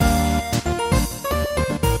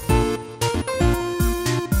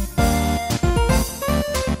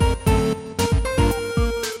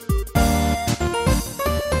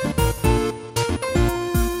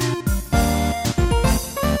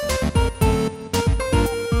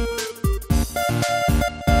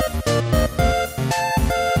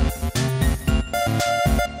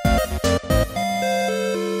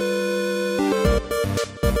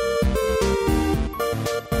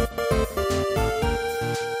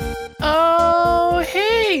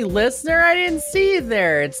Hey, listener, I didn't see you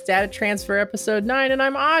there. It's Data Transfer Episode 9, and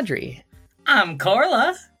I'm Audrey. I'm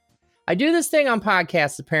Carla. I do this thing on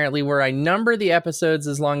podcasts, apparently, where I number the episodes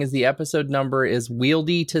as long as the episode number is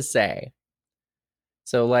wieldy to say.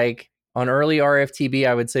 So, like, on early RFTB,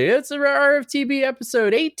 I would say, it's a RFTB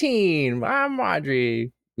episode 18. I'm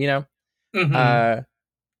Audrey, you know? Mm-hmm.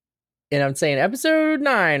 And I'm saying episode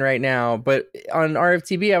 9 right now, but on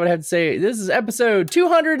RFTB, I would have to say, this is episode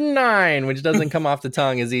 209, which doesn't come off the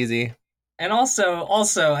tongue as easy. And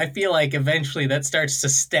also, I feel like eventually that starts to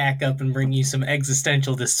stack up and bring you some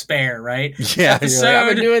existential despair, right? Yeah, episode like,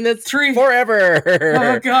 I've been doing this forever.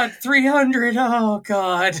 Oh, God, 300. Oh,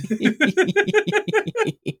 God.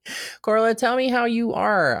 Corla, tell me how you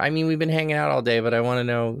are. I mean, we've been hanging out all day, but I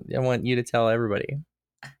want you to tell everybody.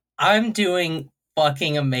 I'm doing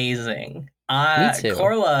fucking amazing. Me too.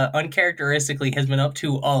 Corla, uncharacteristically, has been up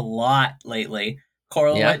to a lot lately.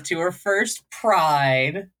 Corla went to her first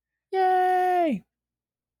Pride. Yay!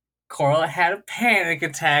 Corla had a panic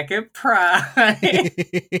attack at Pride.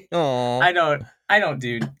 I don't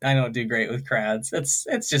do great with crowds.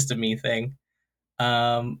 It's just a me thing.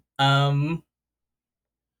 Yeah,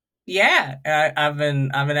 I've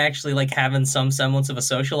been actually like having some semblance of a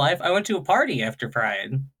social life. I went to a party after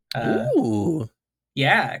Pride. Ooh.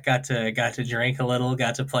 Yeah, got to drink a little,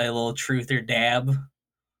 got to play a little truth or dab.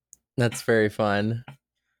 That's very fun.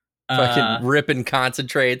 Fucking ripping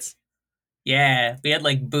concentrates. Yeah, we had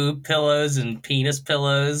like boob pillows and penis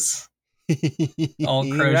pillows, all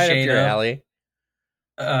crocheted right up your up. alley.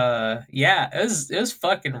 Yeah, it was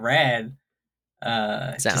fucking rad.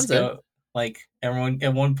 Sounds good. Like everyone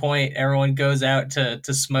at one point, everyone goes out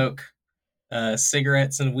to smoke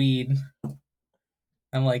cigarettes and weed.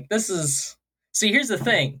 I'm like, this is. See, here's the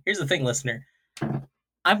thing, listener.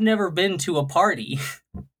 I've never been to a party.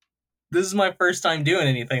 This is my first time doing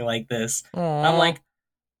anything like this. Aww. I'm like,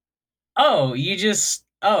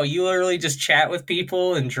 you literally just chat with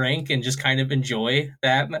people and drink and just kind of enjoy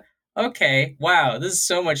that. Okay, wow, this is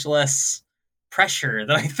so much less pressure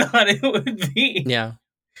than I thought it would be. Yeah.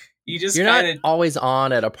 You're not always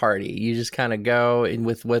on at a party. You just kind of go and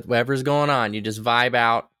with whatever's going on, you just vibe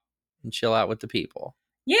out and chill out with the people.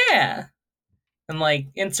 Yeah. And like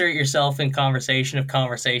insert yourself in conversation if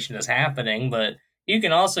conversation is happening, but you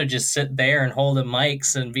can also just sit there and hold the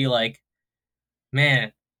mics and be like,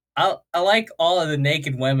 man, I like all of the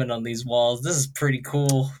naked women on these walls. This is pretty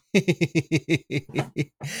cool.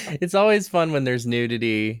 It's always fun when there's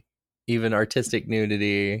nudity, even artistic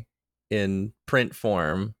nudity in print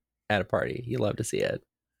form at a party. You love to see it.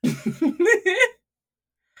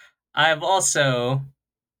 I've also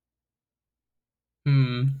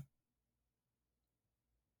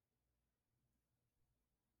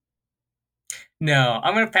No,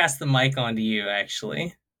 I'm going to pass the mic on to you,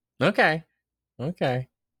 actually. Okay.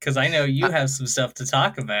 Because I know you have some stuff to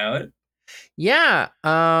talk about. Yeah.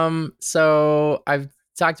 So I've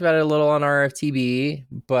talked about it a little on RFTB,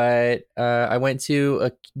 but I went to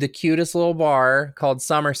the cutest little bar called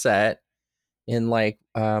Somerset in like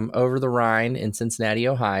over the Rhine in Cincinnati,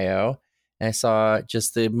 Ohio. And I saw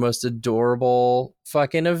just the most adorable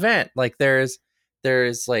fucking event. Like there's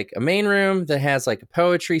like a main room that has like a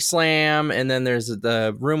poetry slam, and then there's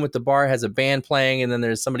the room with the bar has a band playing, and then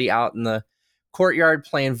there's somebody out in the courtyard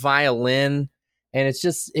playing violin, and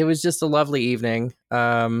it was just a lovely evening.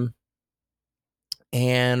 And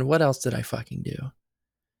what else did I fucking do?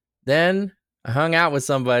 Then I hung out with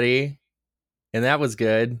somebody, and that was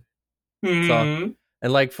good. Mm-hmm. So,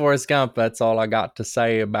 and like Forrest Gump, that's all I got to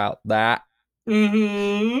say about that.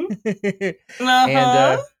 Mm-hmm.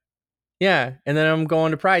 And yeah, and then I'm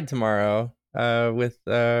going to Pride tomorrow with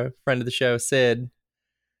a friend of the show, Sid.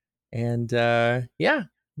 And yeah,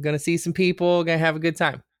 I'm going to see some people, going to have a good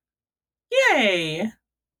time. Yay!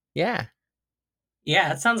 Yeah.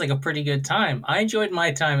 Yeah, it sounds like a pretty good time. I enjoyed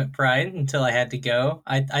my time at Pride until I had to go.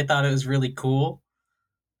 I thought it was really cool.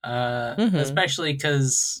 Especially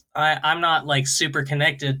because I'm not like super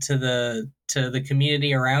connected to the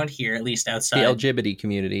community around here, at least outside. The LGBT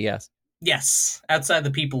community, yes. Yes, outside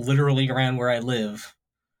the people literally around where I live.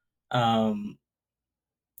 And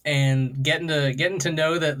getting to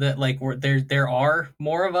know that like there are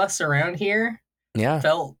more of us around here. Yeah.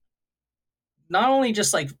 Felt not only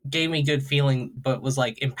just like gave me good feeling, but was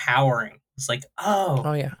like empowering. It's like,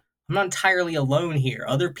 oh yeah, I'm not entirely alone here.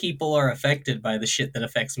 Other people are affected by the shit that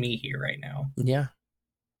affects me here right now. Yeah.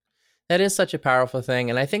 That is such a powerful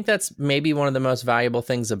thing. And I think that's maybe one of the most valuable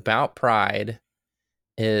things about Pride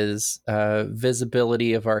is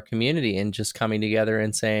visibility of our community and just coming together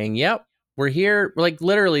and saying, yep, we're here. Like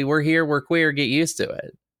literally, we're here. We're queer. Get used to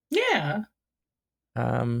it. Yeah.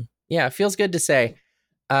 Yeah, it feels good to say.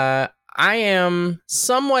 I am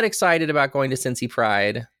somewhat excited about going to Cincy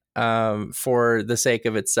Pride for the sake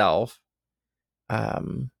of itself.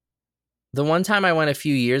 The one time I went a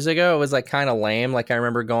few years ago, it was like kind of lame. Like I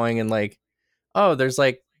remember going and like, oh, there's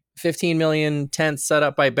like 15 million tents set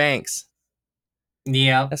up by banks.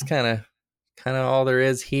 Yeah. That's kind of all there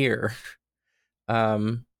is here.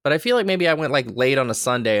 But I feel like maybe I went like late on a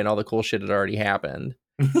Sunday and all the cool shit had already happened.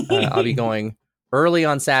 I'll be going early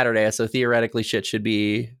on Saturday, so theoretically shit should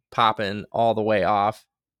be popping all the way off.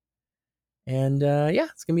 And yeah,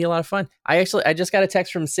 it's gonna be a lot of fun. I just got a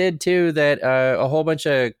text from Sid too that a whole bunch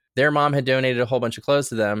of their mom had donated a whole bunch of clothes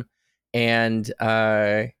to them, and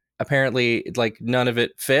apparently like none of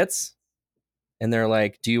it fits. And they're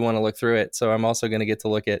like, "Do you want to look through it?" So I'm also gonna get to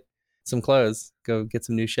look at some clothes, go get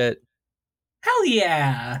some new shit. Hell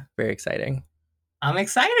yeah. Very exciting. I'm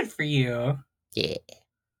excited for you. Yeah.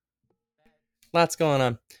 Lots going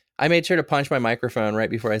on. I made sure to punch my microphone right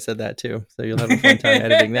before I said that too. So you'll have a fun time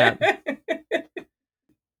editing that.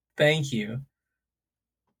 Thank you.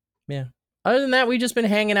 Yeah. Other than that, we've just been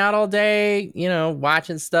hanging out all day,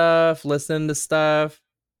 watching stuff, listening to stuff.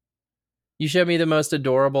 You showed me the most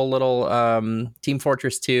adorable little Team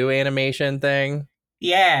Fortress 2 animation thing.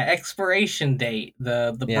 Yeah, expiration date,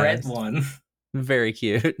 the bread one. Very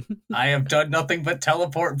cute. I have done nothing but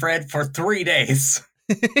teleport bread for 3 days.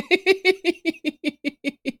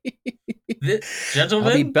 Gentlemen,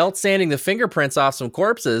 I'll be belt sanding the fingerprints off some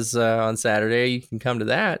corpses on Saturday. You can come to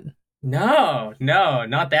that. No,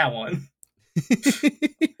 not that one.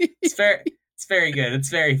 It's very good. It's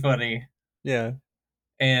very funny. Yeah.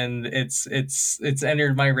 And it's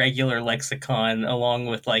entered my regular lexicon along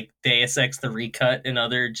with like Deus Ex the Recut and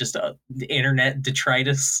other just internet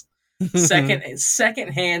detritus.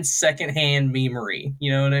 secondhand memery.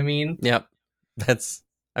 You know what I mean? Yep. That's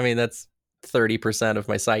 30% of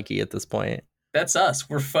my psyche at this point. That's us.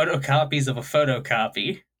 We're photocopies of a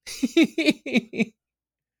photocopy.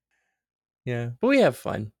 Yeah, but we have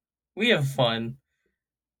fun.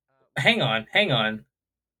 Hang on.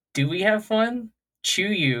 Do we have fun?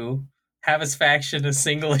 Chuyu, have us faction a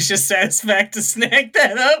single-licious satisfact to snag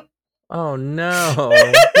that up. Oh no!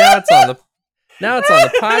 Now it's on the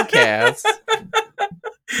podcast.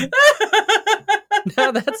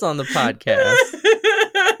 Now that's on the podcast.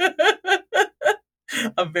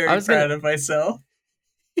 I'm very proud of myself.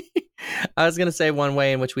 I was gonna say one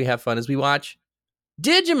way in which we have fun is we watch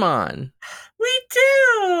Digimon. We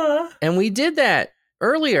do, and we did that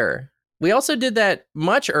earlier. We also did that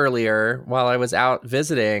much earlier while I was out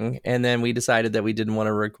visiting, and then we decided that we didn't want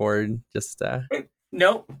to record.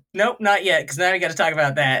 Nope, not yet, because now we got to talk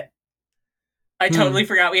about that. I totally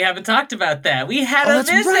forgot we haven't talked about that. We had a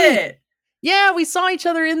visit. Right. Yeah, we saw each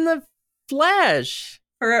other in the flesh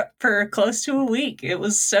for close to a week. It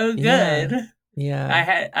was so good.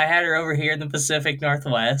 Yeah. I had her over here in the Pacific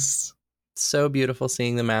Northwest. So beautiful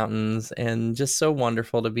seeing the mountains and just so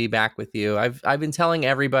wonderful to be back with you. I've been telling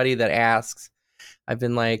everybody that asks, I've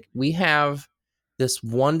been like, we have this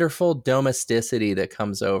wonderful domesticity that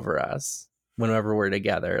comes over us whenever we're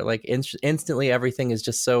together. Like instantly everything is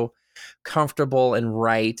just so comfortable and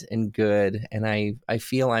right and good. And I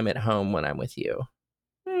feel I'm at home when I'm with you.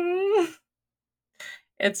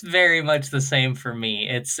 It's very much the same for me.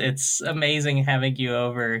 It's amazing having you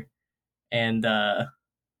over and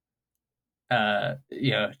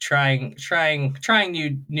trying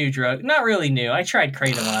new drug. Not really new. I tried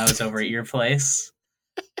kratom when I was over at your place.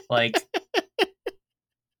 Like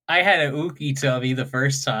I had an Uki Tubby the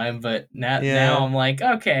first time, but now I'm like,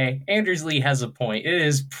 okay, Anders Lee has a point. It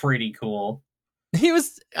is pretty cool.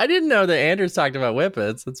 I didn't know that Anders talked about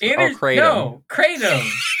whippets. Kratom. No, kratom.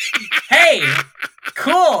 Hey,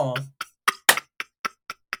 cool.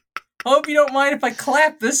 Hope you don't mind if I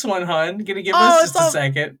clap this one, hun. Gonna give this just a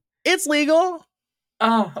second. It's legal.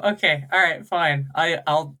 Oh, okay. All right, fine.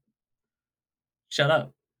 I'll shut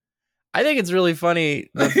up. I think it's really funny,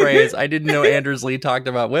 the phrase, I didn't know Anders Lee talked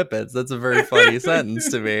about whippets. That's a very funny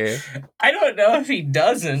sentence to me. I don't know if he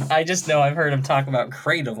doesn't. I just know I've heard him talk about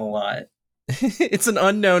kratom a lot. It's an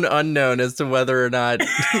unknown as to whether or not...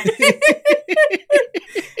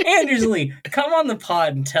 Anders Lee, come on the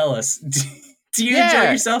pod and tell us. Do you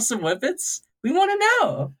enjoy yourself some whippets? We want to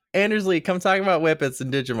know. Anders Lee, come talk about whippets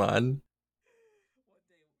and Digimon.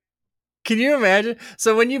 Can you imagine?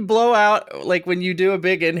 So when you blow out, like when you do a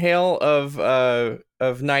big inhale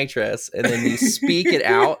of nitrous and then you speak it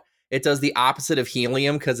out, it does the opposite of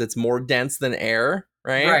helium because it's more dense than air,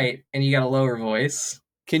 right? Right, and you got a lower voice.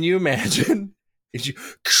 Can you imagine?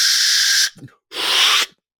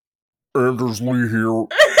 Anders Lee here.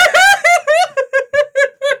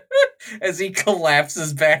 as he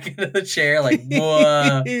collapses back into the chair, like,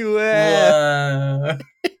 whoa, Wow. whoa.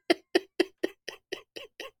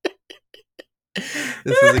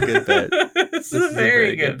 This is a good bit. This is a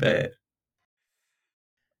very good bit.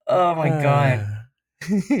 Oh my god.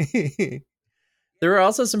 There were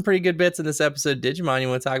also some pretty good bits in this episode. Digimon, you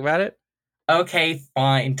want to talk about it? Okay,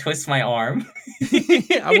 fine. Twist my arm.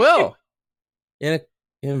 I will. In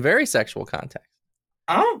a very sexual context.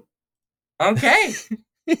 Oh, okay.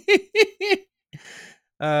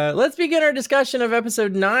 Let's begin our discussion of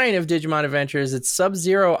episode 9 of Digimon Adventures. It's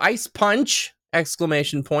Subzero Ice Punch!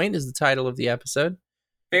 Exclamation point is the title of the episode.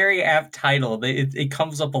 Very apt title. It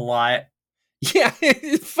comes up a lot. Yeah,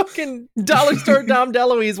 fucking Dollar Store Dom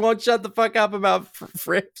DeLuise won't shut the fuck up about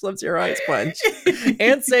Subzero Ice Punch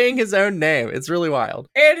and saying his own name. It's really wild.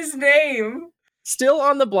 And his name. Still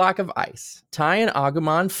on the block of ice, Tai and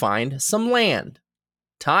Agumon find some land.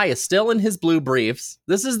 Tai is still in his blue briefs.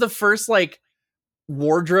 This is the first,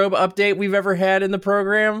 wardrobe update we've ever had in the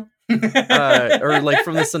program. Or,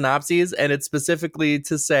 from the synopses. And it's specifically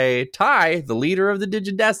to say, Tai, the leader of the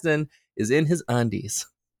Digidestin, is in his undies.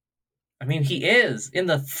 I mean, he is in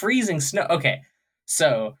the freezing snow. Okay,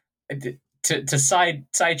 so to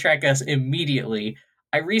sidetrack us immediately,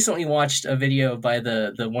 I recently watched a video by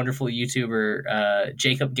the wonderful YouTuber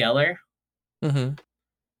Jacob Geller.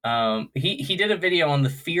 Mm-hmm. He did a video on the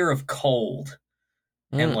fear of cold,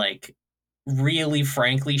 and really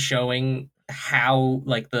frankly showing how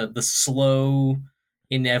the slow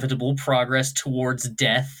inevitable progress towards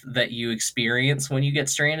death that you experience when you get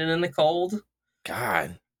stranded in the cold.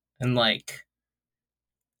 God. And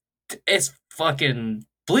it's fucking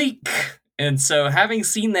bleak. And so having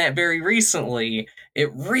seen that very recently,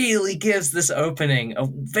 it really gives this opening a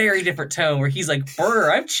very different tone where he's like,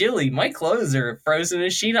 brr, I'm chilly. My clothes are frozen in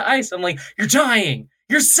a sheet of ice. I'm like, you're dying.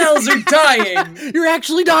 Your cells are dying. You're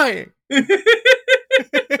actually dying.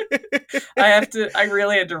 I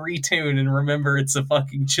really had to retune and remember it's a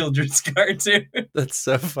fucking children's cartoon. That's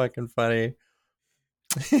so fucking funny.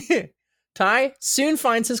 Tai soon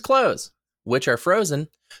finds his clothes, which are frozen,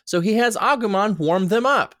 so he has Agumon warm them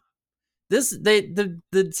up.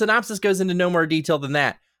 The synopsis goes into no more detail than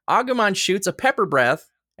that. Agumon shoots a pepper breath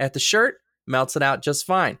at the shirt, melts it out just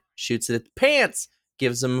fine. Shoots it at the pants,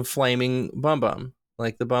 gives him a flaming bum-bum,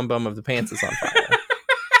 like the bum-bum of the pants is on fire.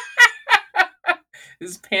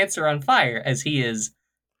 His pants are on fire, as he is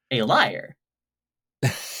a liar.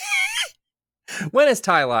 When has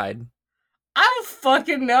Tai lied? I don't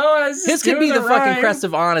fucking know. This could be the fucking crest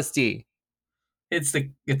of honesty.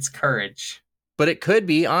 It's courage. But it could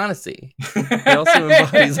be honesty. It also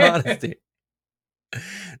embodies honesty.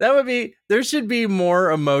 There should be more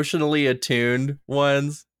emotionally attuned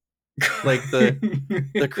ones. Like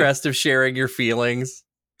the crest of sharing your feelings.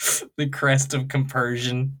 The crest of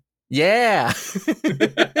compersion. Yeah.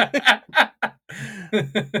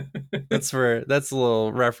 That's a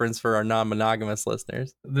little reference for our non-monogamous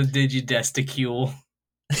listeners. The digidesticule.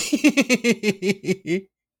 Let's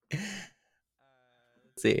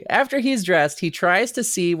see. After he's dressed, he tries to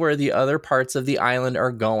see where the other parts of the island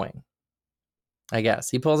are going. I guess.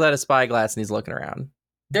 He pulls out a spyglass and he's looking around.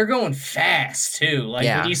 They're going fast, too.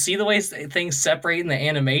 When you see the way things separate in the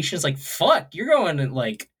animations, fuck, you're going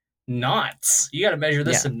in, knots. You gotta measure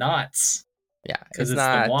this in knots. Yeah. Because it's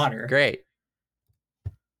not the water. Great.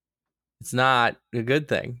 It's not a good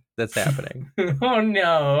thing that's happening. Oh,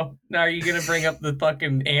 no. Now are you gonna bring up the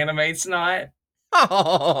fucking anime snot?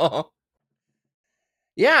 Oh.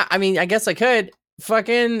 Yeah, I mean, I guess I could.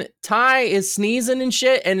 Fucking Tai is sneezing and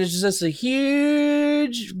shit, and it's just a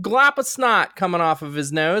huge glop of snot coming off of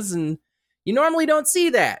his nose, and you normally don't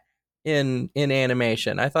see that in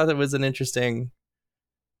animation. I thought that was an interesting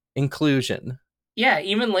inclusion. Yeah,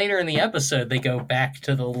 even later in the episode, they go back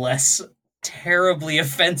to the less terribly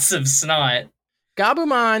offensive snot.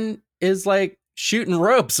 Gabumon is shooting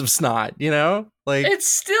ropes of snot, It's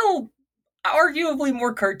still arguably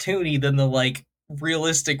more cartoony than the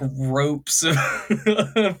realistic ropes of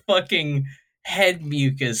fucking head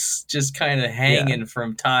mucus just kind of hanging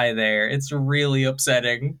from Tai there. It's really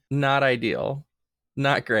upsetting. Not ideal.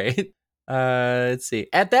 Not great. Let's see.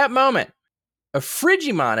 At that moment, a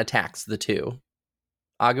Frigimon attacks the two.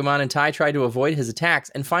 Agumon and Tai try to avoid his attacks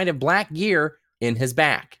and find a black gear in his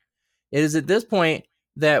back. It is at this point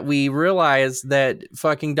that we realize that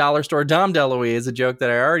fucking Dollar Store Dom DeLuise, a joke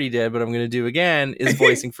that I already did, but I'm going to do again, is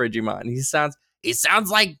voicing Frigimon. He sounds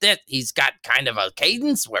like that. He's got kind of a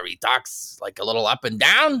cadence where he talks a little up and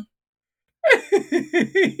down.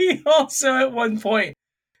 He also at one point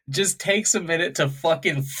just takes a minute to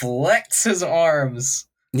fucking flex his arms.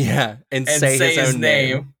 Yeah, and say his own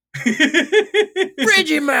name.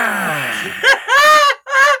 Frigimon!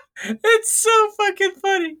 It's so fucking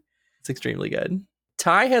funny. It's extremely good.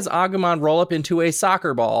 Tai has Agumon roll up into a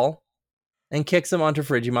soccer ball and kicks him onto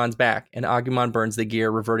Frigimon's back, and Agumon burns the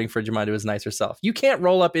gear, reverting Frigimon to his nicer self. You can't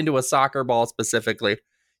roll up into a soccer ball specifically.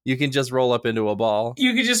 You can just roll up into a ball.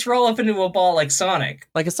 You could just roll up into a ball like Sonic.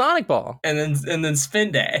 Like a Sonic ball. And then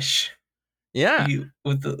spin dash. Yeah.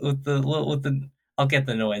 With the I'll get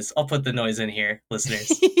the noise. I'll put the noise in here,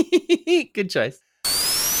 listeners. Good choice.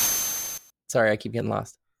 Sorry, I keep getting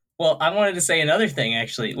lost. Well, I wanted to say another thing,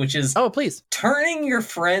 actually, which is... Oh, please. Turning your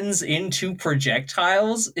friends into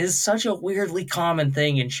projectiles is such a weirdly common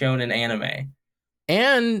thing in shonen anime.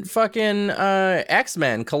 And fucking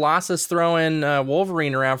X-Men. Colossus throwing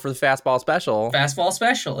Wolverine around for the Fastball Special. Fastball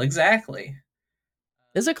Special, exactly.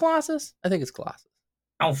 Is it Colossus? I think it's Colossus.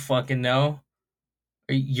 I don't fucking know.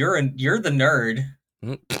 You're the nerd.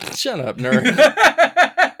 Shut up, nerd.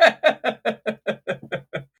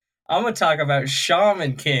 I'm going to talk about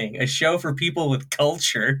Shaman King, a show for people with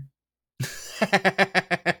culture.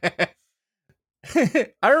 I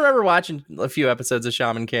remember watching a few episodes of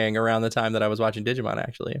Shaman King around the time that I was watching Digimon,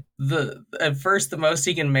 actually. At first, the most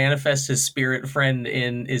he can manifest his spirit friend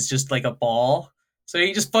in is just like a ball. So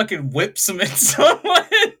he just fucking whips him at someone.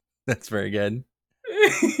 That's very good.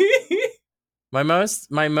 My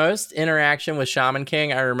most interaction with Shaman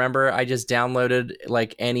King, I remember I just downloaded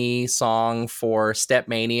like any song for Step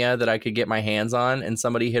Mania that I could get my hands on, and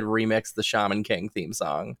somebody had remixed the Shaman King theme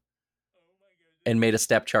song and made a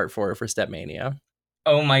step chart for it for Step Mania.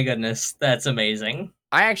 Oh my goodness, that's amazing.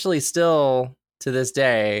 I actually still, to this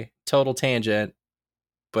day, total tangent,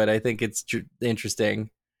 but I think it's interesting.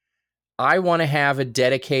 I want to have a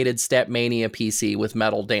dedicated Step Mania PC with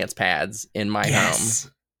metal dance pads in my home. Yes.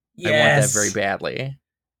 I want that very badly.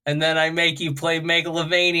 And then I make you play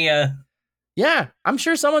Megalovania. Yeah, I'm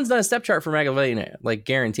sure someone's done a step chart for Megalovania, like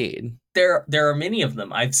guaranteed. There are many of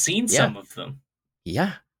them. I've seen some of them.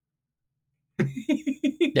 Yeah.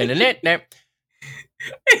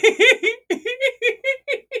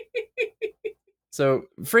 So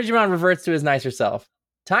Frigimon reverts to his nicer self.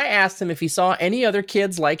 Tai asks him if he saw any other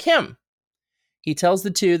kids like him. He tells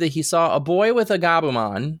the two that he saw a boy with a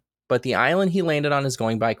Gabumon, but the island he landed on is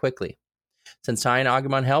going by quickly. Since Tai and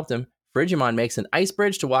Agumon helped him, Frigimon makes an ice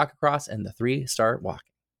bridge to walk across, and the three start walking.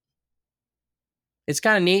 It's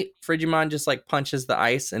kind of neat. Frigimon just like punches the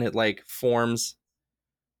ice, and it like forms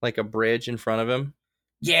like a bridge in front of him.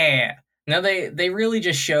 Yeah. Now they really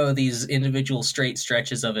just show these individual straight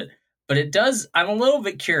stretches of it, but it does. I'm a little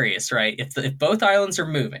bit curious, right? If both islands are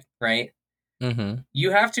moving, right? Mm-hmm.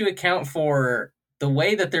 You have to account for the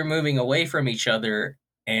way that they're moving away from each other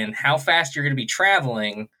and how fast you're going to be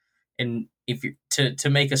traveling, and if you to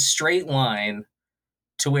make a straight line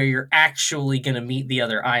to where you're actually going to meet the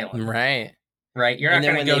other island. Right. You're not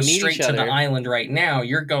going to go straight to the island right now.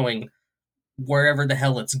 You're going wherever the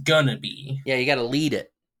hell it's going to be. Yeah, you got to lead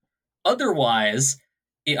it. Otherwise,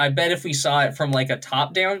 I bet if we saw it from like a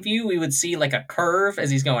top-down view, we would see like a curve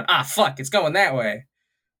as he's going, fuck, it's going that way.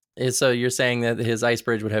 So you're saying that his ice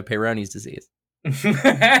bridge would have Peyronie's disease? It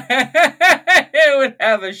would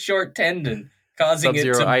have a short tendon, causing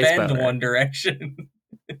Subzero it to bend boner. one direction.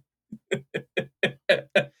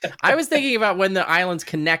 I was thinking about when the islands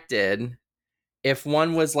connected, if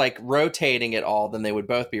one was like rotating at all, then they would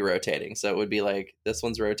both be rotating. So it would be like, this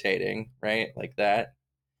one's rotating, right? Like that.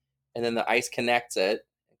 And then the ice connects it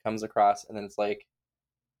comes across, and then it's like,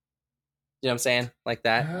 you know what I'm saying? Like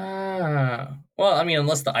that. Well, I mean,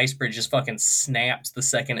 unless the ice bridge just fucking snaps the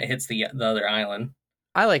second it hits the other island.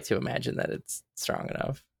 I like to imagine that it's strong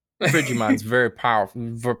enough. Frigimon's very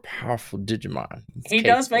powerful Digimon. He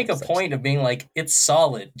does make a point of being like, it's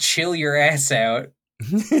solid. Chill your ass out.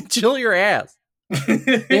 Chill your ass.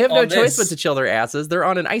 They have no choice but to chill their asses. They're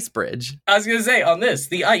on an ice bridge. I was going to say, on this,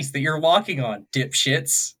 the ice that you're walking on,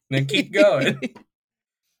 dipshits. Then keep going.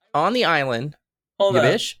 On the island. Hold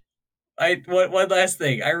on. One last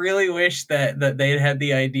thing. I really wish that they'd had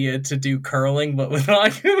the idea to do curling, but with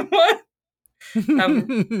Agumon.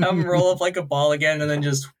 Have roll up like a ball again, and then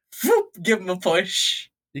just whoop, give him a push.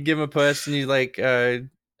 You give him a push, and you like,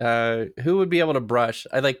 who would be able to brush?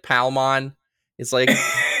 I like Palmon. It's like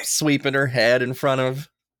sweeping her head in front of.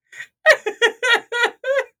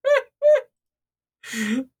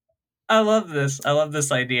 I love this. I love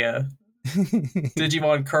this idea.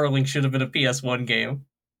 Digimon curling should have been a PS1 game.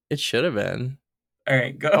 It should have been. All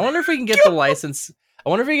right, go. I wonder if we can get the license. I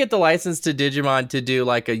wonder if we get the license to Digimon to do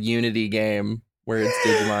like a Unity game where it's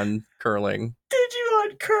Digimon curling.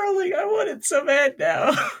 Digimon curling. I want it so bad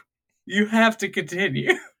now. You have to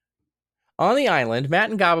continue. On the island, Matt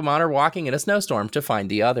and Gabumon are walking in a snowstorm to find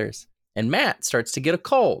the others. And Matt starts to get a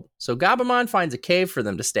cold, so Gabumon finds a cave for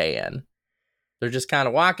them to stay in. They're just kind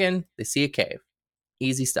of walking. They see a cave.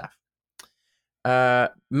 Easy stuff.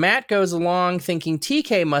 Matt goes along thinking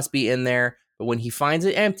TK must be in there, but when he finds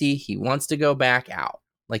it empty, he wants to go back out.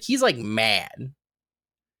 Like, he's like mad.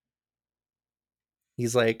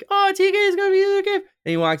 He's like, oh, TK is going to be in the cave.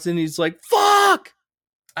 And he walks in and he's like, fuck!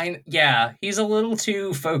 He's a little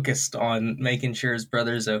too focused on making sure his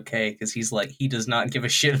brother's okay, because he's like, he does not give a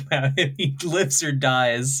shit about if he lives or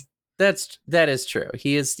dies. That is true.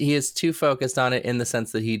 He is too focused on it in the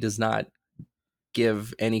sense that he does not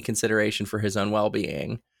give any consideration for his own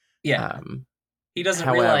well-being. Yeah. He doesn't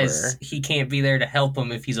realize he can't be there to help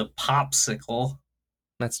him if he's a popsicle.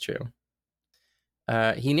 That's true.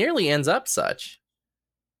 He nearly ends up such.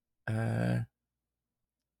 Gabumon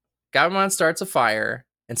starts a fire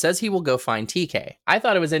and says he will go find TK. I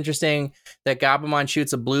thought it was interesting that Gabumon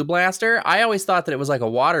shoots a blue blaster. I always thought that it was like a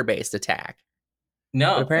water-based attack.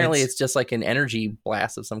 No. But apparently it's just like an energy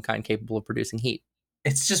blast of some kind capable of producing heat.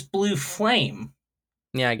 It's just blue flame.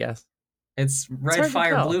 Yeah, I guess. It's red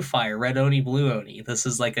fire, blue fire, red Oni, blue Oni. This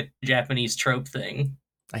is like a Japanese trope thing.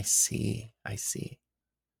 I see.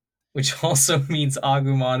 Which also means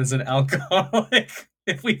Agumon is an alcoholic,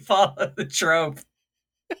 if we follow the trope.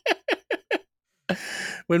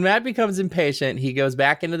 When Matt becomes impatient, he goes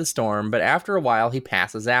back into the storm, but after a while, he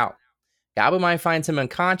passes out. Gabumon finds him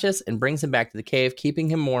unconscious and brings him back to the cave, keeping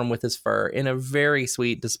him warm with his fur in a very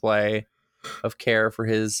sweet display of care for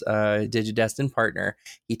his Digidestined partner.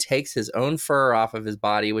 He takes his own fur off of his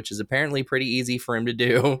body, which is apparently pretty easy for him to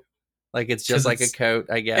do. Like, it's just like a coat,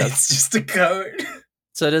 I guess. It's just a coat.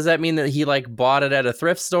 So does that mean that he like bought it at a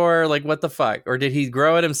thrift store? Like, what the fuck? Or did he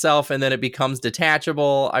grow it himself and then it becomes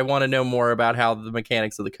detachable? I want to know more about how the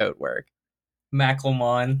mechanics of the coat work.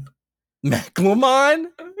 Macklemon.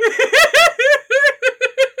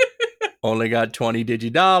 Only got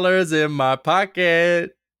 $20 dollars in my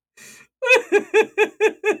pocket.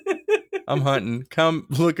 I'm hunting. Come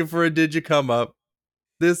looking for a Digi come up.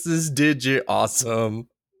 This is Digi awesome.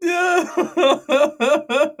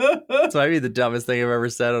 This might be the dumbest thing I've ever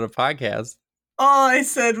said on a podcast. All I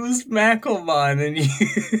said was Macklemon, and you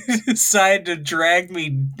decided to drag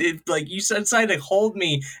me, you decided to hold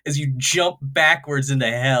me as you jump backwards into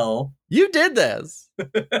hell. You did this.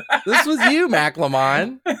 This was you,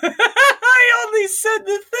 Macklemon. I only said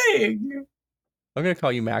the thing. I'm going to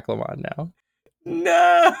call you Macklemon now.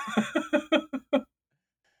 No.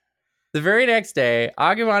 The very next day,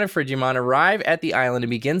 Agumon and Frigimon arrive at the island and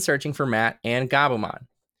begin searching for Matt and Gabumon.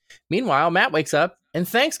 Meanwhile, Matt wakes up and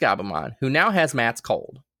thanks Gabumon, who now has Matt's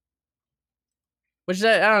cold. Which,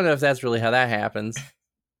 I don't know if that's really how that happens.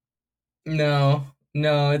 No,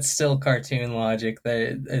 it's still cartoon logic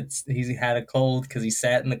that he had a cold because he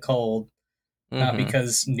sat in the cold, not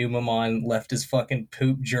because Numamon left his fucking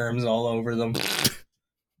poop germs all over them.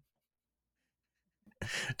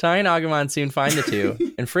 Tai and Agumon soon find the two,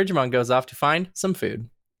 and Frigimon goes off to find some food.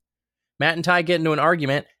 Matt and Tai get into an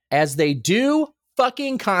argument, as they do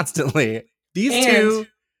fucking constantly.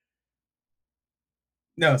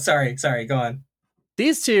 No, sorry, go on.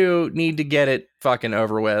 These two need to get it fucking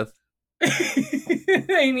over with.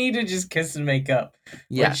 They need to just kiss and make up.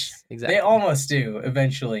 Yes, exactly. They almost do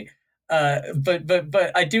eventually.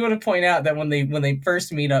 But I do want to point out that when they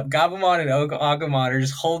first meet up, Gabumon and Agumon are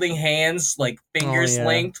just holding hands, like fingers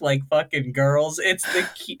linked, like fucking girls. It's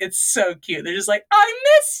so cute. They're just like, I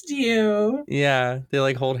missed you. Yeah, they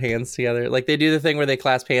like hold hands together. Like they do the thing where they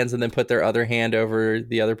clasp hands and then put their other hand over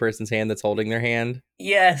the other person's hand that's holding their hand.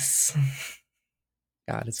 Yes.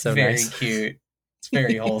 God, it's so very nice. Cute. It's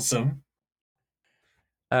very wholesome.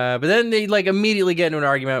 But then they like immediately get into an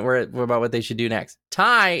argument about what they should do next.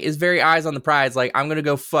 Tai is very eyes on the prize, like, I'm gonna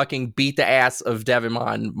go fucking beat the ass of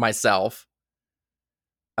Devimon myself.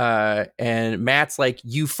 And Matt's like,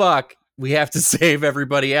 you fuck, we have to save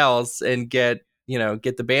everybody else and get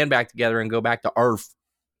the band back together and go back to Earth.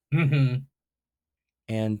 Mm-hmm.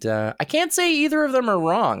 And I can't say either of them are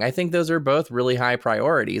wrong. I think those are both really high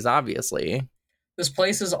priorities, obviously. This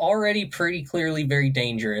place is already pretty clearly very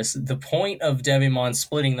dangerous. The point of Devimon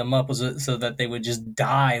splitting them up was so that they would just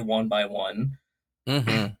die one by one.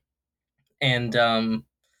 Mm-hmm. And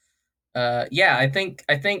I think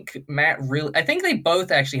Matt really. I think they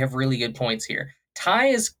both actually have really good points here.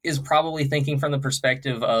 Tai is probably thinking from the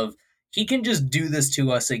perspective of he can just do this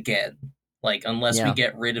to us again, like unless we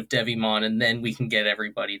get rid of Devimon and then we can get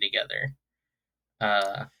everybody together.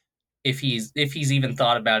 If he's even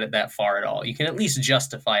thought about it that far at all. You can at least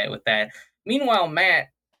justify it with that. Meanwhile, Matt,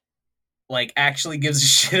 like actually gives a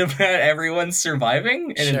shit about everyone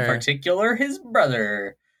surviving, and in Sure. particular his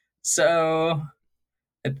brother. So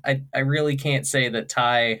I really can't say that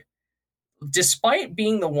Ty, despite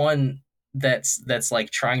being the one that's like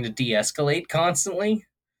trying to de-escalate constantly,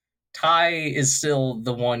 Ty is still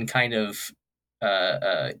the one kind of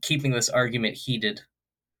keeping this argument heated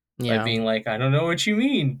by Yeah. being like, I don't know what you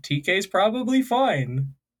mean. TK's probably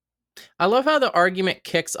fine. I love how the argument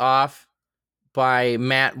kicks off by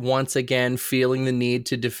Matt once again feeling the need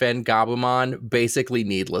to defend Gabumon basically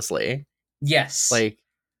needlessly. Yes. Like,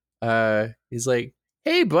 he's like,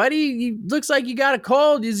 "Hey, buddy, looks like you got a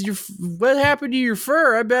cold. What happened to your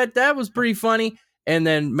fur? I bet that was pretty funny." And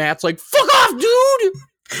then Matt's like, "Fuck off, dude!"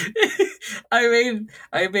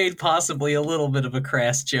 I made possibly a little bit of a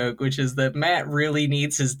crass joke, which is that Matt really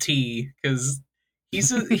needs his tea because he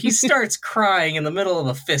starts crying in the middle of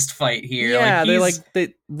a fist fight here. Like Yeah, he's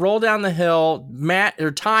they roll down the hill.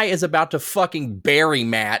 Ty is about to fucking bury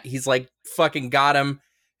Matt. He's like fucking got him.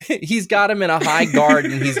 He's got him in a high guard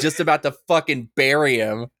and he's just about to fucking bury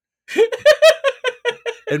him.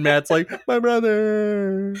 And Matt's like, "My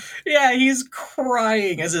brother." yeah, he's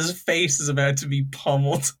crying as his face is about to be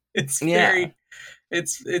pummeled. It's Yeah. very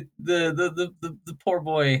the poor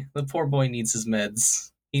boy needs his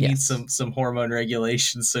meds. He needs Yes. some hormone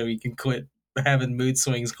regulation so he can quit having mood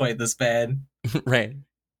swings quite this bad. Right.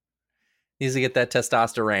 He needs to get that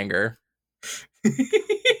testosterone.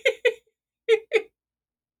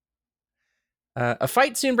 A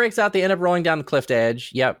fight soon breaks out. They end up rolling down the cliff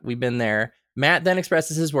edge. Yep, we've been there. Matt then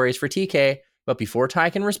expresses his worries for TK, but before Ty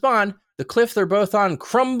can respond, the cliff they're both on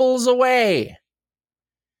crumbles away,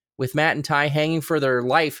 with Matt and Ty hanging for their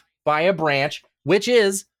life by a branch, which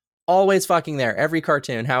is always fucking there. Every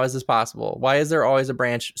cartoon. How is this possible? Why is there always a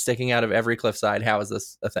branch sticking out of every cliffside? How is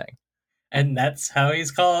this a thing? And that's how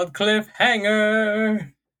he's called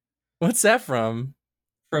Cliffhanger. What's that from?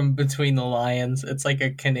 From Between the Lions. It's like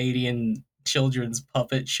a Canadian children's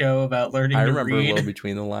puppet show about learning I to remember read. Little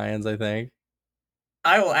Between the Lions, I think.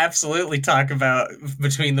 I will absolutely talk about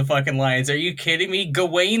Between the fucking Lions. Are you kidding me?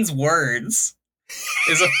 Gawain's words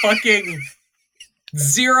is a fucking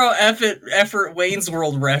zero effort Wayne's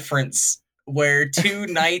World reference where two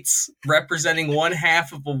knights representing one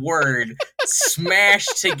half of a word smash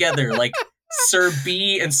together like Sir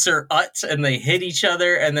B and Sir Ut, and they hit each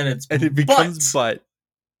other, and then it's And it becomes butt.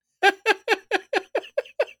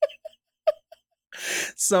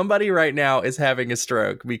 Somebody right now is having a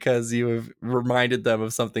stroke because you have reminded them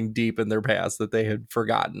of something deep in their past that they had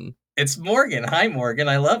forgotten. It's Morgan. Hi, Morgan.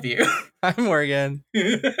 I love you. Hi, Morgan.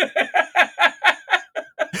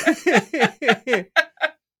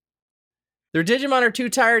 Their Digimon are too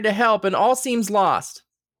tired to help and all seems lost.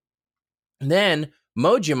 And then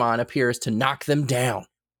Mojimon appears to knock them down.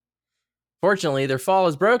 Fortunately, their fall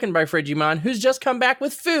is broken by Frigimon, who's just come back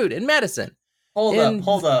with food and medicine.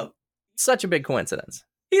 Hold up. Such a big coincidence.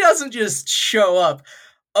 He doesn't just show up.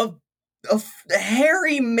 A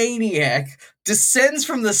hairy maniac descends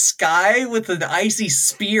from the sky with an icy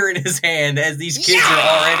spear in his hand as these kids are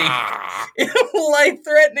already in a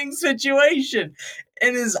life-threatening situation.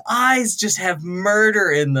 And his eyes just have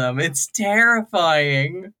murder in them. It's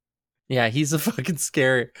terrifying. Yeah, he's a fucking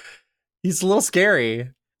scary. He's a little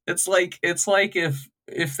scary. It's like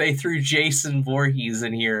if they threw Jason Voorhees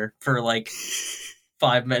in here for like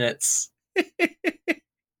 5 minutes.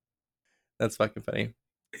 That's fucking funny.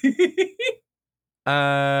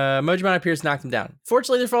 Mojimon appears to knock them down.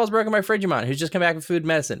 Fortunately, their fall is broken by Frigimon, who's just come back with food and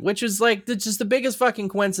medicine, which is like just the biggest fucking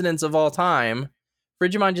coincidence of all time.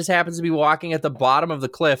 Frigimon just happens to be walking at the bottom of the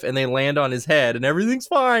cliff, and they land on his head, and everything's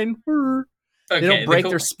fine. Okay, they don't break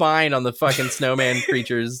their spine on the fucking snowman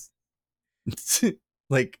creatures.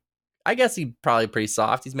 Like, I guess he's probably pretty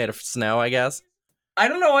soft. He's made of snow, I guess. I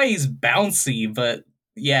don't know why he's bouncy, but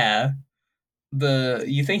yeah.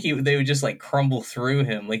 You think they would just like crumble through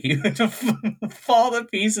him, like he would fall to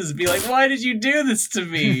pieces and be like, why did you do this to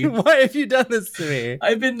me? Why have you done this to me?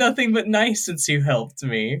 I've been nothing but nice since you helped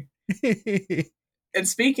me. And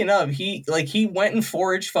speaking of, he went and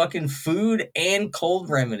foraged fucking food and cold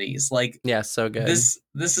remedies. Like, yeah, so good.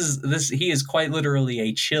 He is quite literally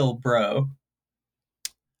a chill bro.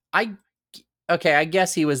 I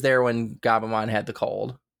guess he was there when Gabumon had the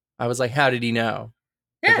cold. I was like, how did he know?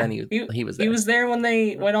 Yeah, but then he was there. He was there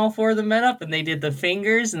when all four of them met up and they did the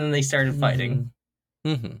fingers and then they started fighting.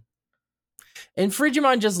 Mm-hmm. And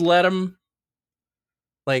Frigimon just let him,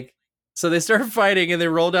 like, so they started fighting and they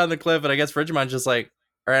roll down the cliff, and I guess Frigimon's just like,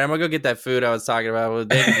 all right, I'm gonna go get that food I was talking about.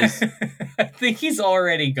 They can just... I think he's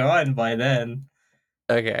already gone by then.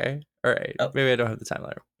 Okay, all right. Maybe I don't have the time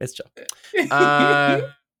later. It's chill.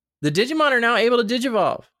 The Digimon are now able to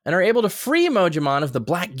digivolve and are able to free Mojimon of the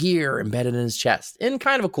black gear embedded in his chest in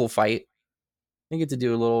kind of a cool fight. They get to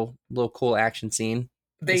do a little cool action scene.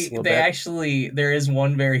 They actually, there is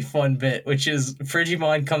one very fun bit, which is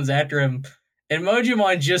Frigimon comes after him, and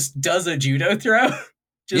Mojimon just does a judo throw,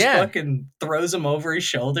 just fucking throws him over his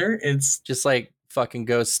shoulder. It's just like fucking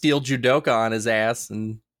goes steel judoka on his ass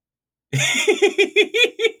and a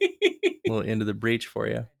little into the breach for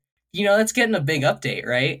you. You know, that's getting a big update,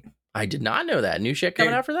 right? I did not know that. New shit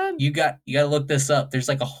coming out for that? You got to look this up. There's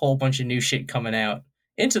like a whole bunch of new shit coming out.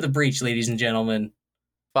 Into the Breach, ladies and gentlemen.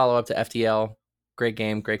 Follow up to FTL. Great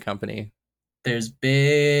game, great company. There's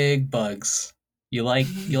big bugs. You like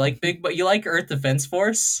big, but you like Earth Defense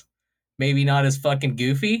Force? Maybe not as fucking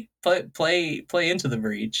goofy. Play Into the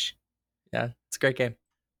Breach. Yeah, it's a great game.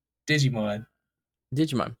 Digimon.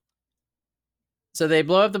 So they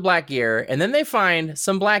blow up the black gear, and then they find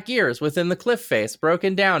some black gears within the cliff face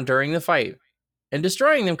broken down during the fight. And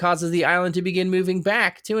destroying them causes the island to begin moving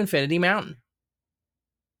back to Infinity Mountain.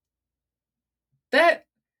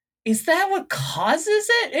 Is that what causes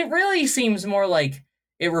it? It really seems more like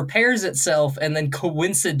it repairs itself, and then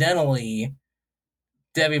coincidentally,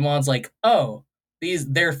 Devimon's like, oh,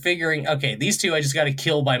 they're figuring, okay, these two I just gotta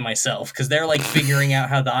kill by myself, because they're like figuring out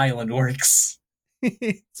how the island works.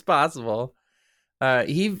 It's possible. I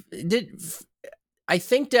think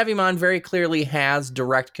Devimon very clearly has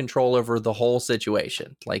direct control over the whole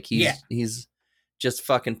situation. Like he's just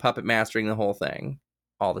fucking puppet mastering the whole thing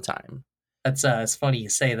all the time. That's it's funny you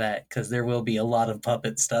say that, because there will be a lot of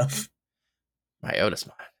puppet stuff.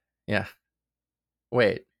 Myotismon. Yeah.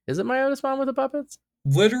 Wait, is it Myotismon with the puppets?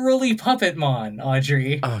 Literally Puppetmon,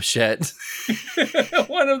 Audrey. Oh shit.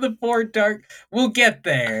 One of the four dark. We'll get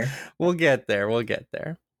there. We'll get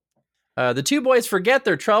there. The two boys forget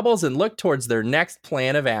their troubles and look towards their next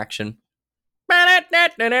plan of action. It's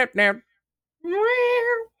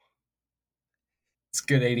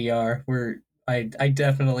good ADR. I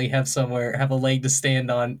definitely have a leg to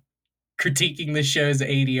stand on critiquing the show's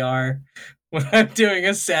ADR when I'm doing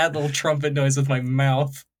a sad little trumpet noise with my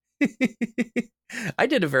mouth. I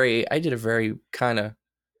did a very kind of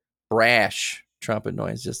brash trumpet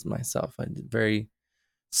noise just myself. I did very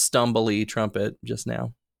stumbly trumpet just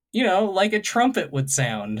now. You know, like a trumpet would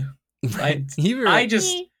sound. I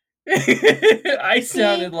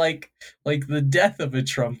sounded like the death of a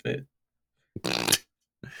trumpet.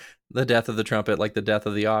 The death of the trumpet, like the death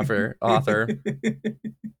of the author.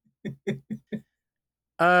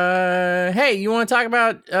 Hey, you want to talk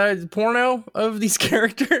about porno of these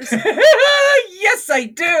characters? Yes,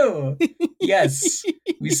 I do. Yes,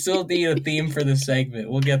 we still need a theme for the segment.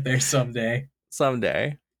 We'll get there someday.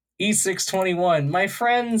 E621, my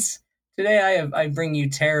friends. Today I bring you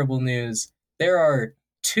terrible news. There are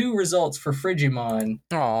 2 results for Frigimon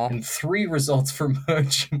and 3 results for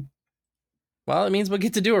Mojimon. Well, it means we'll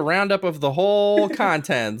get to do a roundup of the whole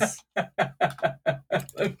contents.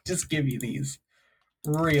 Let me just give you these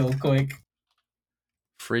real quick.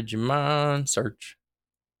 Frigimon search.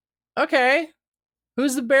 Okay.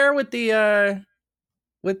 Who's the bear with the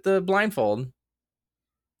blindfold?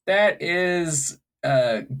 That is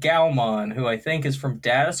Gaomon, who I think is from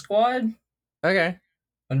Data Squad. Okay.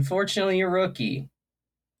 Unfortunately, a rookie.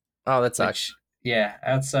 Oh, that sucks. Yeah,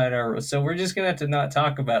 outside our... So we're just going to have to not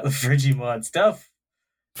talk about the Frigimon stuff.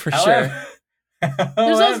 Sure.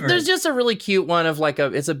 There's just a really cute one of like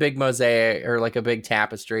it's a big mosaic or like a big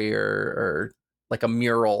tapestry or like a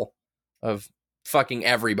mural of fucking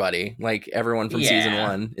everybody. Like everyone from season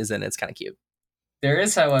 1 is in it. It's kind of cute. There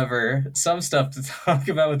is, however, some stuff to talk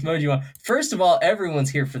about with Mojimon. First of all, everyone's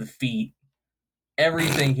here for the feet.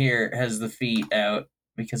 Everything here has the feet out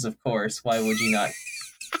because, of course, why would you not?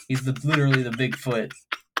 He's literally the Bigfoot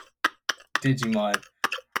Digimon.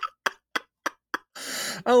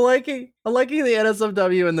 I'm liking the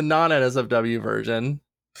NSFW and the non-NSFW version.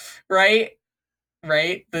 Right?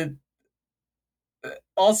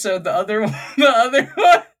 Also the other one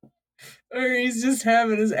where he's just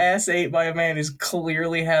having his ass ate by a man who's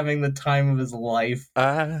clearly having the time of his life.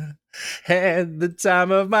 I had the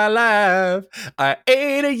time of my life. I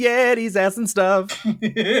ate a Yeti's ass and stuff.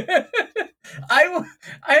 I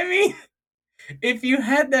mean, if you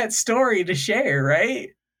had that story to share, right?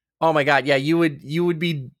 Oh my god, yeah, you would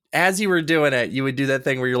be, as you were doing it, you would do that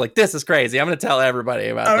thing where you're like, this is crazy. I'm going to tell everybody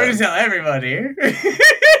about this. I'm going to tell everybody.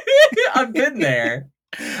 I've been there.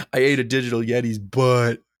 I ate a digital Yeti's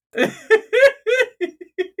butt.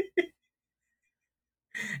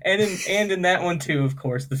 And in that one too, of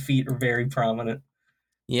course, the feet are very prominent.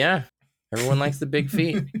 Yeah. Everyone likes the big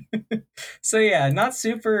feet. So yeah, not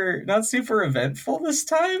super eventful this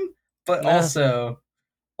time, but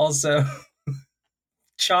Also,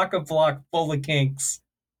 chock-a-block full of kinks.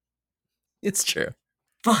 It's true.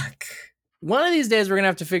 Fuck. One of these days, we're gonna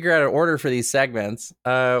have to figure out an order for these segments.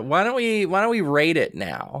 Why don't we rate it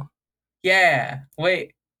now? Yeah.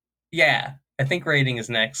 Wait. Yeah. I think rating is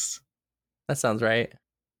next. That sounds right.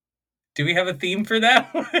 Do we have a theme for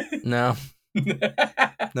that one? No.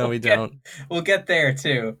 No, we don't. We'll get there,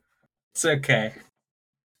 too. It's okay.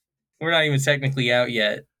 We're not even technically out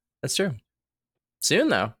yet. That's true. Soon,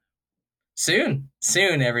 though.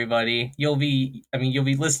 Soon, everybody. You'll be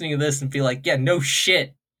listening to this and be like, yeah, no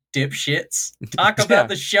shit, dipshits. Talk about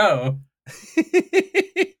the show.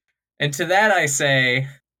 And to that I say,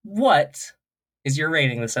 what is your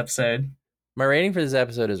rating this episode? My rating for this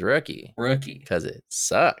episode is rookie. Rookie. Because it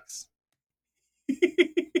sucks.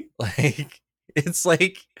 Like, it's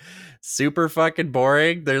like super fucking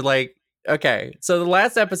boring. They're like, okay, so the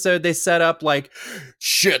last episode they set up like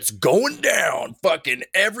shit's going down. Fucking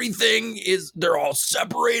everything they're all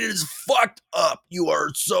separated as fucked up. You are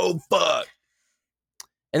so fucked.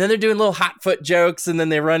 And then they're doing little hot foot jokes, and then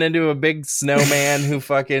they run into a big snowman who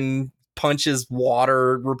fucking punches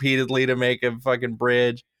water repeatedly to make a fucking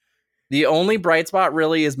bridge. The only bright spot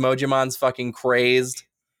really is Mojimon's fucking crazed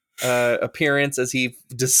appearance as he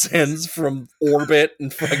descends from orbit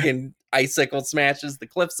and fucking icicle smashes the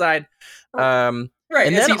cliffside. Right,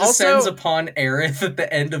 and as then he descends upon Aerith at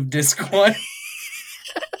the end of Disc 1.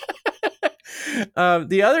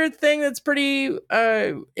 The other thing that's pretty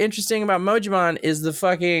interesting about Mojimon is the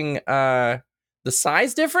fucking the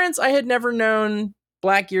size difference. I had never known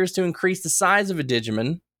Black Gears to increase the size of a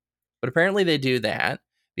Digimon, but apparently they do that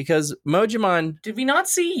because Mojimon... Did we not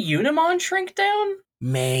see Unimon shrink down?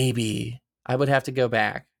 Maybe. I would have to go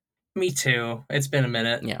back. Me too. It's been a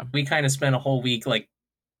minute. Yeah. We kind of spent a whole week, like,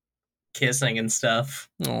 kissing and stuff.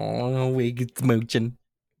 Oh, we get smooching.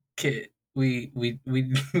 We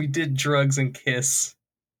did drugs and kiss.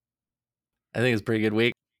 I think it's a pretty good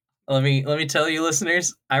week. Let me tell you,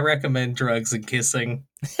 listeners, I recommend drugs and kissing.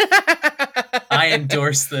 I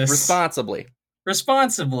endorse this. Responsibly.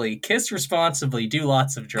 Responsibly. Kiss responsibly. Do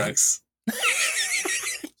lots of drugs.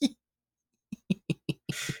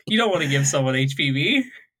 You don't want to give someone HPV.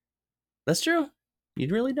 That's true. You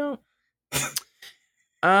really don't.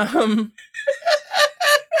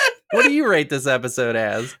 What do you rate this episode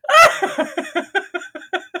as?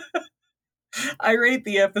 I rate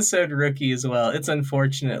the episode rookie as well. It's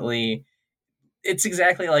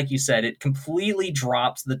exactly like you said. It completely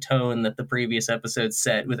drops the tone that the previous episode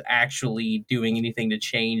set with actually doing anything to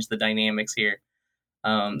change the dynamics here.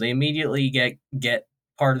 They immediately get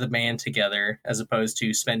part of the band together as opposed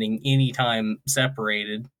to spending any time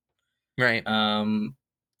separated. Right.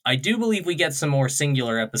 I do believe we get some more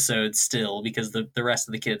singular episodes still because the rest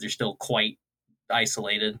of the kids are still quite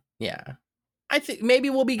isolated. Yeah. I think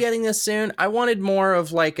maybe we'll be getting this soon. I wanted more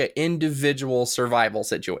of like an individual survival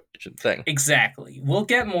situation thing. Exactly. We'll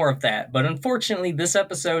get more of that. But unfortunately, this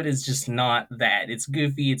episode is just not that. It's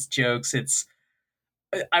goofy. It's jokes.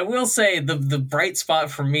 I will say the bright spot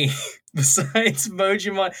for me, besides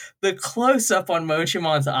Mojimon, the close-up on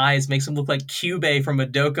Mojimon's eyes makes him look like Kyubey from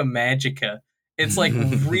Madoka Magica. It's like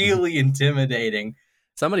really intimidating.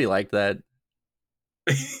 Somebody liked that.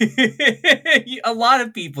 A lot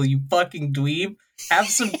of people, you fucking dweeb, have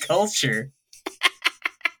some culture.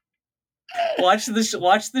 Watch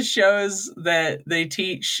the shows that they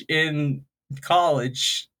teach in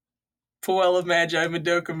college. Puella Magi,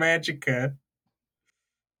 Madoka Magica.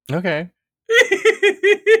 Okay.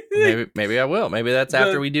 maybe I will. Maybe that's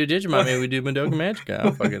after we do Digimon. Maybe we do Madoka Magica. I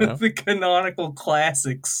don't fucking know. The canonical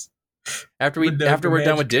classics. After we're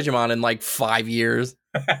done with Digimon in like 5 years.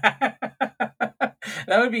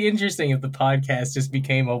 That would be interesting if the podcast just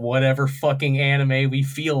became a whatever fucking anime we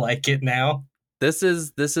feel like it now. This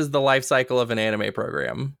is the life cycle of an anime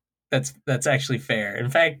program. That's actually fair. In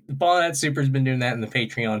fact, Ballnet Super's been doing that in the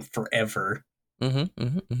Patreon forever.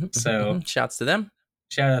 So shouts to them.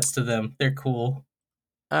 Shoutouts to them. They're cool.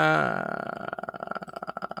 Alex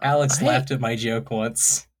laughed at my joke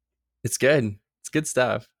once. It's good. It's good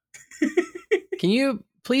stuff. Can you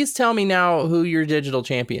please tell me now who your digital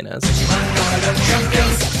champion is?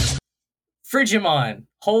 Frigimon.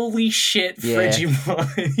 Holy shit,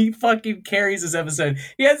 Frigimon. Yeah. He fucking carries this episode.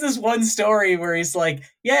 He has this one story where he's like,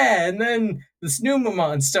 yeah, and then this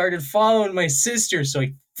Numamon started following my sister, so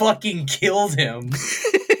I fucking killed him.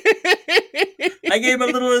 I gave him a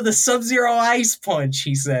little of the Subzero ice punch,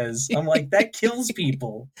 he says. I'm like, that kills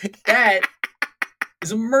people. That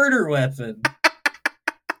is a murder weapon.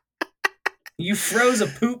 You froze a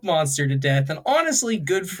poop monster to death, and honestly,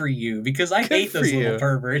 good for you, because I hate those little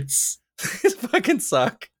perverts. They fucking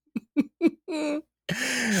suck.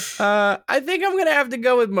 I think I'm gonna have to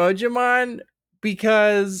go with Mojimon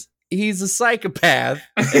because he's a psychopath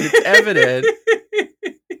and it's evident,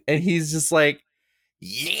 and he's just like,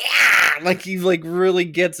 yeah, like he like really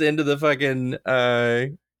gets into the fucking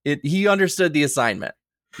he understood the assignment,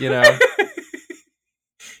 you know.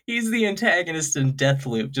 He's the antagonist in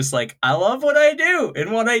Deathloop, just like, I love what I do,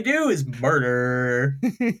 and what I do is murder.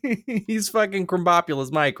 He's fucking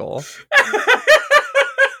Crumbopulous Michael.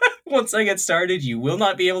 Once I get started, you will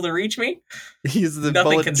not be able to reach me. He's the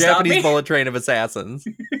Nothing Japanese bullet train of assassins.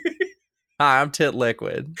 Hi, I'm Tit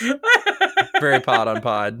Liquid. Very pod on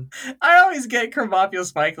pod. I always get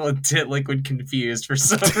Crumbopulous Michael and Tit Liquid confused for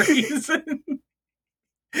some reason.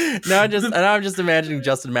 Now I'm just imagining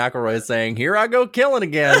Justin McElroy saying, "Here I go killing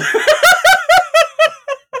again."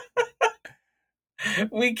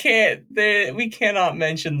 We cannot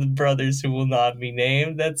mention the brothers who will not be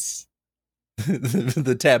named. That's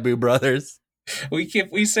the Taboo Brothers.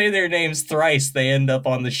 If we say their names thrice, they end up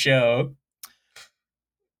on the show.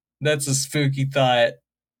 That's a spooky thought.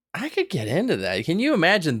 I could get into that. Can you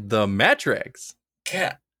imagine the metrics?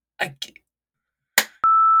 Yeah,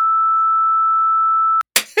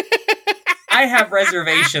 I have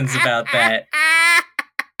reservations about that.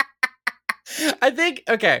 I think,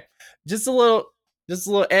 okay, just a little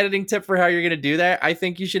editing tip for how you're gonna do that. I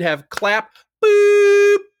think you should have clap,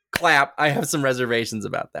 boop, clap. I have some reservations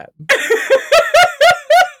about that.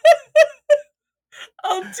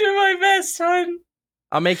 I'll do my best, hon.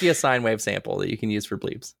 I'll make you a sine wave sample that you can use for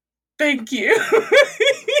bleeps. Thank you.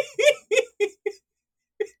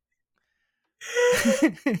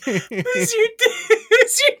 Who's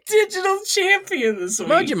your digital champion this week?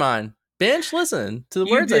 Mojimon. Bench, listen to the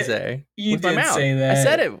words I say. You with my did mouth. say that. I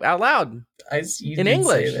said it out loud. In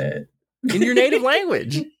English. In your native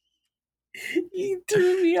language. You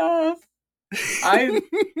threw me off.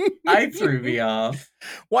 I threw me off.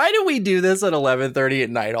 Why do we do this at 11:30 at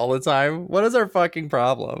night all the time? What is our fucking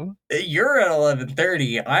problem? You're at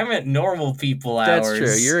 11:30. I'm at normal people hours. That's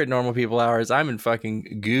true. You're at normal people hours. I'm in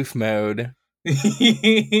fucking goof mode.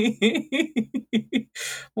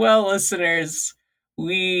 Well, listeners,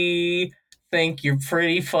 we think you're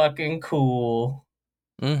pretty fucking cool.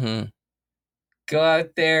 Mm-hmm. Go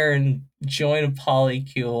out there and join a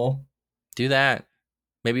polycule. Do that.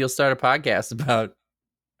 Maybe you'll start a podcast about,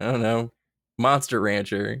 I don't know, Monster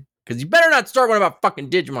Rancher. Because you better not start one about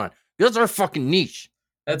fucking Digimon. That's our fucking niche.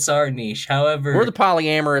 That's our niche. However, we're the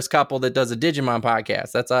polyamorous couple that does a Digimon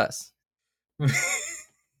podcast. That's us.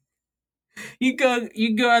 You go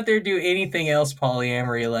out there, do anything else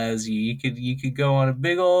polyamory allows you. You could go on a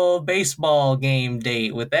big old baseball game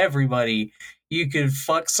date with everybody. You could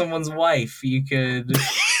fuck someone's wife. You could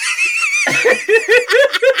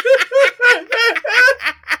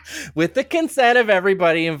with the consent of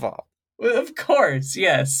everybody involved. Of course,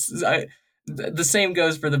 yes. The same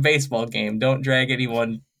goes for the baseball game. Don't drag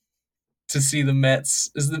anyone to see the Mets.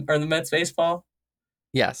 Are the Mets baseball?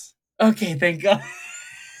 Yes. Okay, thank God.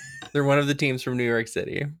 They're one of the teams from New York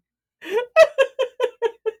City. I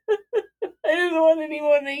didn't want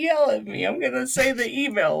anyone to yell at me. I'm going to say the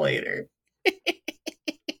email later.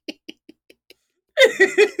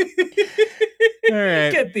 All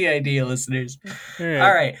right. Get the idea, listeners. All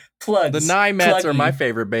right. Plugs. The Nye Mets are my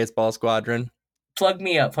favorite baseball squadron. Plug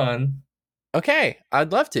me up, hon. Okay,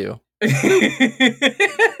 I'd love to.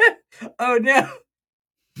 Oh, no.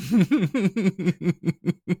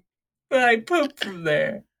 But I poop from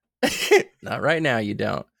there. Not right now, you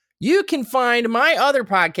don't. You can find my other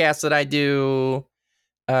podcast that I do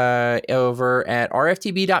over at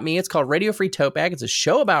rftb.me. It's called Radio Free Tote Bag. It's a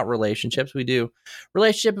show about relationships. We do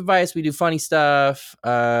relationship advice. We do funny stuff.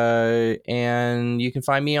 And you can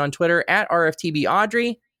find me on Twitter at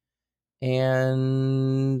rftbaudrey.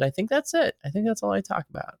 And I think that's it. I think that's all I talk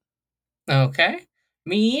about. Okay.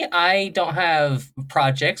 Me, I don't have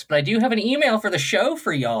projects, but I do have an email for the show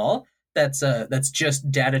for y'all. That's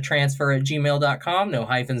just datatransfer@gmail.com. No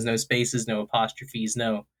hyphens, no spaces, no apostrophes,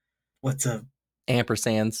 no. What's a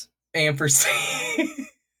ampersands? Ampersand.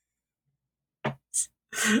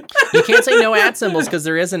 You can't say no at symbols because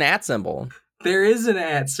there is an at symbol. There is an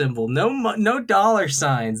at symbol. No dollar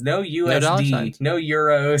signs. No USD. No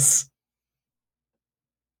euros.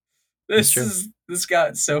 This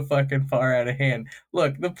got so fucking far out of hand.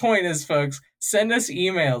 Look, the point is, folks, send us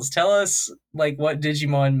emails. Tell us like what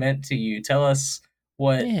Digimon meant to you. Tell us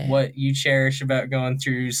what you cherish about going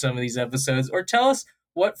through some of these episodes, or tell us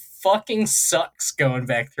what fucking sucks going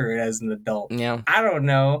back through it as an adult. Yeah. I don't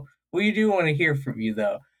know. We do want to hear from you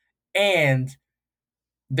though. And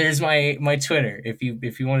there's my Twitter. If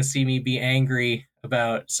you want to see me be angry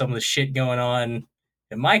about some of the shit going on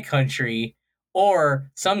in my country, or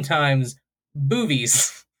sometimes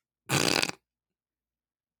boobies.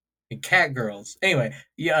 And cat girls. Anyway,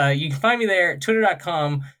 you can find me there,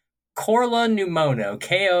 twitter.com, Corla Pneumono,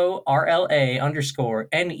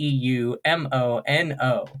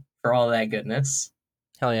 KORLA_NEUMONO, for all that goodness.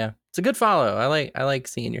 Hell yeah. It's a good follow. I like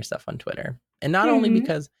seeing your stuff on Twitter. And not only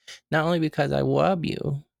Mm-hmm. because I love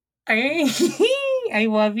you. I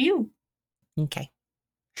love you. Okay.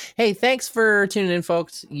 Hey, thanks for tuning in,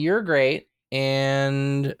 folks. You're great.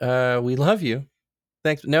 And we love you.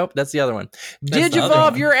 Thanks. Nope, that's the other one. That's the other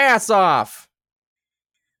Digivolve one. your ass off.